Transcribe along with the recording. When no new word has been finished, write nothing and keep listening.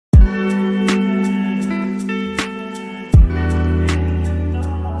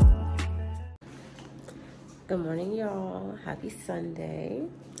morning, y'all. Happy Sunday.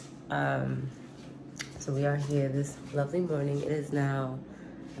 So we are here this lovely morning. It is now,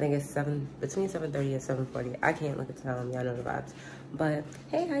 I think it's between 7:30 and 7:40. I can't look at the time, y'all know the vibes. But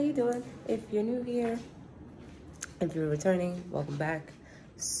hey, how you doing? If you're new here, if you're returning, welcome back.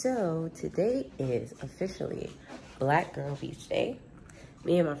 So today is officially Black Girl Beach Day.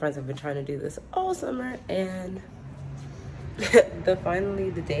 Me and my friends have been trying to do this all summer, and finally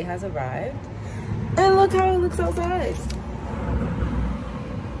the day has arrived. And look how it looks outside.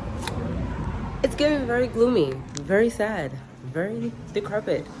 It's getting very gloomy, very sad, very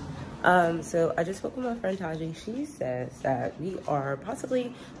decrepit. So I just spoke with my friend Taji. She says that we are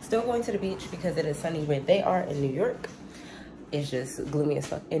possibly still going to the beach because it is sunny where they are in New York. It's just gloomy as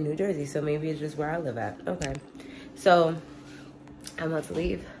fuck in New Jersey, so maybe it's just where I live at. Okay, so I'm about to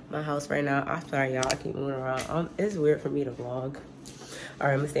leave my house right now. I'm sorry, y'all, I keep moving around. It's weird for me to vlog. All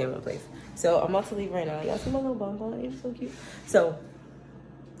right, I'm gonna stay in one place. So I'm about to leave right now. Y'all see my little bonbon? It's so cute. So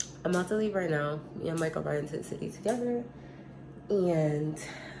I'm about to leave right now. Me and Mike are riding to the city together, and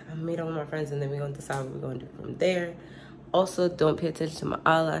I'm meeting with my friends, and then we're gonna decide what we're gonna do from there. Also, don't pay attention to my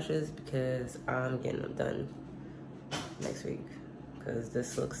eyelashes because I'm getting them done next week because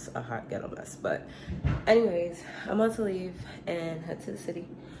this looks a hot ghetto mess. But anyways, I'm about to leave and head to the city,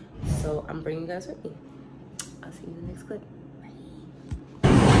 so I'm bringing you guys with me. I'll see you in the next clip.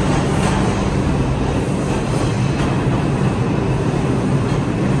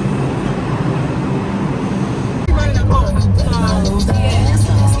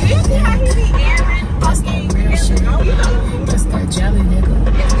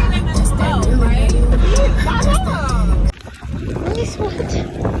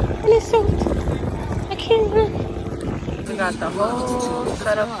 We got the whole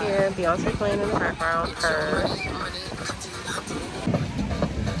setup here. Beyonce playing in the background.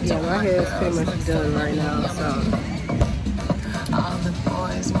 Yeah, my hair is pretty much done right now. So,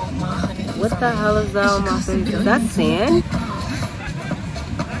 what the hell is that on my face? Is that sand?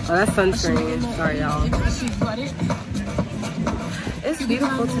 Oh, that's sunscreen. Sorry, y'all. It's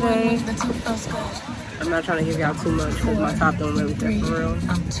beautiful today. I'm not trying to give y'all too much because my top don't really fit for real.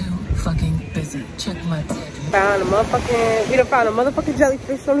 I'm too fucking busy. Check my tip. We done found a motherfucking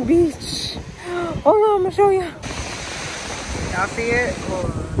jellyfish on the beach. Hold on, I'm gonna show you. Y'all see it? Hold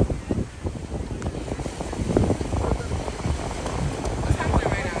on.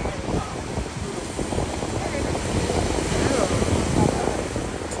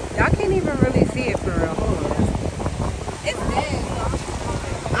 Y'all can't even really see it for real. Hold on. It's dead.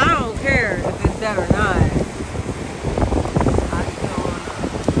 I don't care if it's dead or not.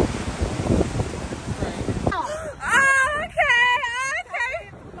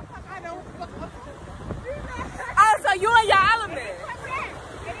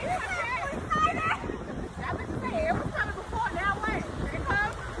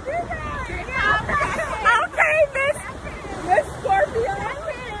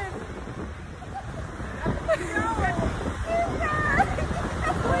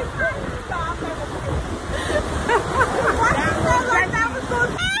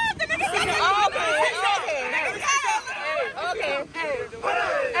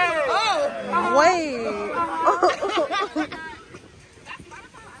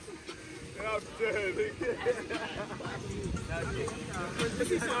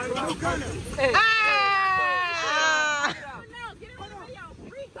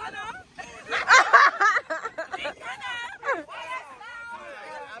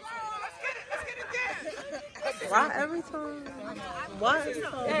 Why every time? Why every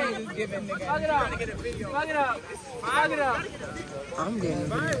time? Hey, fuck it up. Fuck it up. Fuck it up. I'm getting it.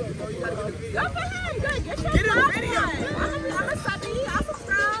 Go ahead. Get a video. I'm a subby. I'm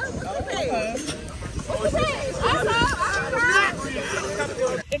subscribed. What's the page?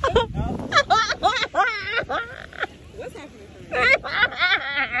 What's happening for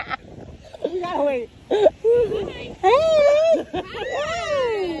me? You gotta wait. Hey!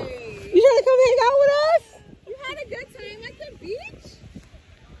 You trying to come hang out with us? You had a good time at the beach?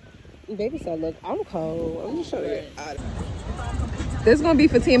 Baby said, look, I'm cold. I'm just trying to get out of here. This is gonna be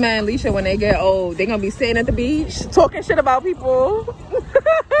Fatima and Alicia when they get old. They're gonna be sitting at the beach, talking shit about people.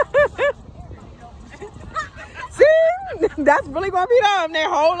 See? That's really gonna be them their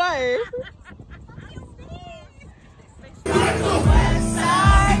whole life.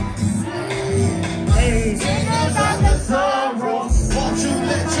 Hey, about the sorrow, won't you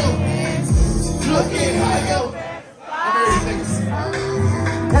let your hands look at how your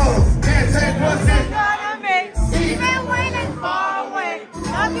bro, can't take what's it gonna make, even when it's far away.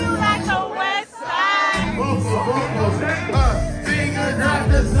 Love you like a Westside. Fingers out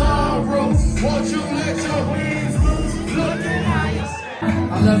the sorrow, won't you let your hands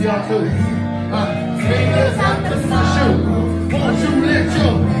love y'all too. Fingers out the shoe. Won't you let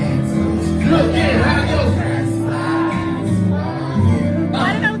your look at how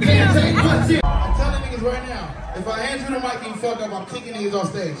you can't take much here. I'm telling niggas right now, if I hand you the mic and you fuck up, I'm kicking niggas off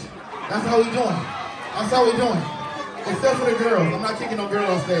stage. That's how we doing. That's how we doing. Except for the girls. I'm not kicking no girl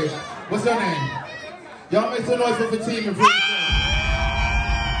off stage. What's her name? Y'all make some noise for Fatigue and Pretty.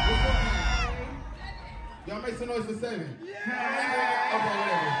 Y'all make some noise for Seven. Yeah. Okay,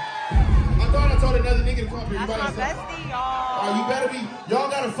 whatever. I thought I told another nigga to come here. That's my bestie, y'all. You better be, y'all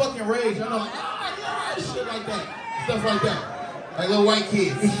gotta fucking rage. Y'all know, like, oh my God, shit like that. Stuff like that. Like little white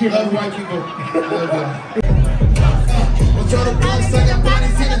kids. Love white people. Love them. What's all the blocks? I got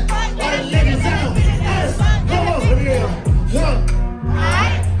bodies in it. All the niggas out. Come on, let me hear them.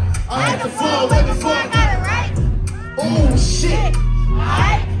 I had to fall right before I got it right. Oh shit.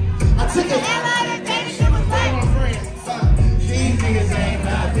 I took it. My friends. These niggas ain't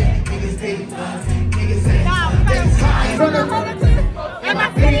nothing. Niggas ain't nothing. In my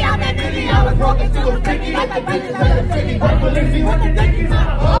city, I'm that nigga. I was walking through a 50 like the bitches of the 50. But believe me, what the dick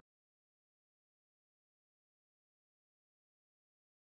is